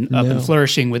sudden up and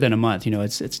flourishing within a month.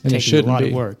 It's taking a lot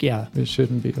of work. Yeah, it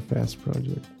shouldn't be a fast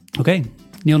project. Okay,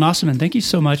 Neil Nossaman, thank you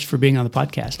so much for being on the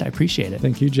podcast. I appreciate it.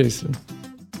 Thank you, Jason.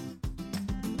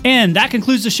 And that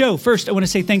concludes the show. First, I want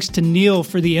to say thanks to Neil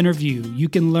for the interview. You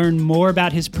can learn more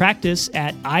about his practice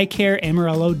at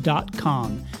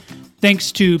eyecareamarillo.com.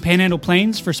 Thanks to Panhandle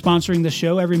Plains for sponsoring the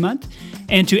show every month,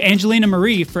 and to Angelina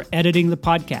Marie for editing the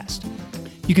podcast.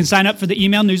 You can sign up for the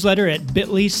email newsletter at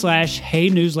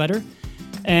bit.ly/heynewsletter.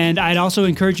 And I'd also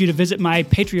encourage you to visit my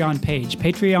Patreon page,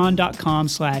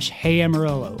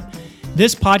 patreon.com/heyamarillo.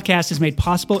 This podcast is made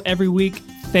possible every week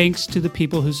thanks to the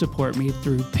people who support me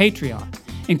through Patreon,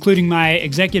 including my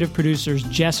executive producers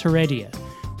Jess Heredia,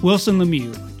 Wilson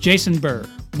Lemieux, Jason Burr,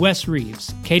 Wes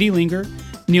Reeves, Katie Linger,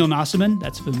 Neil Nossaman,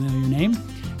 that's a familiar name,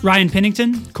 Ryan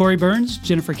Pennington, Corey Burns,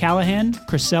 Jennifer Callahan,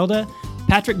 Criselda,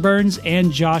 Patrick Burns,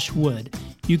 and Josh Wood.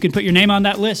 You can put your name on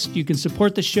that list. You can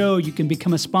support the show. You can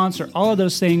become a sponsor. All of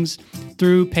those things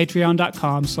through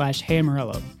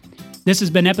patreon.com/heyamarillo. This has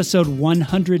been episode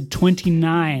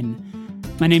 129.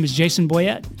 My name is Jason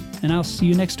Boyett, and I'll see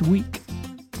you next week.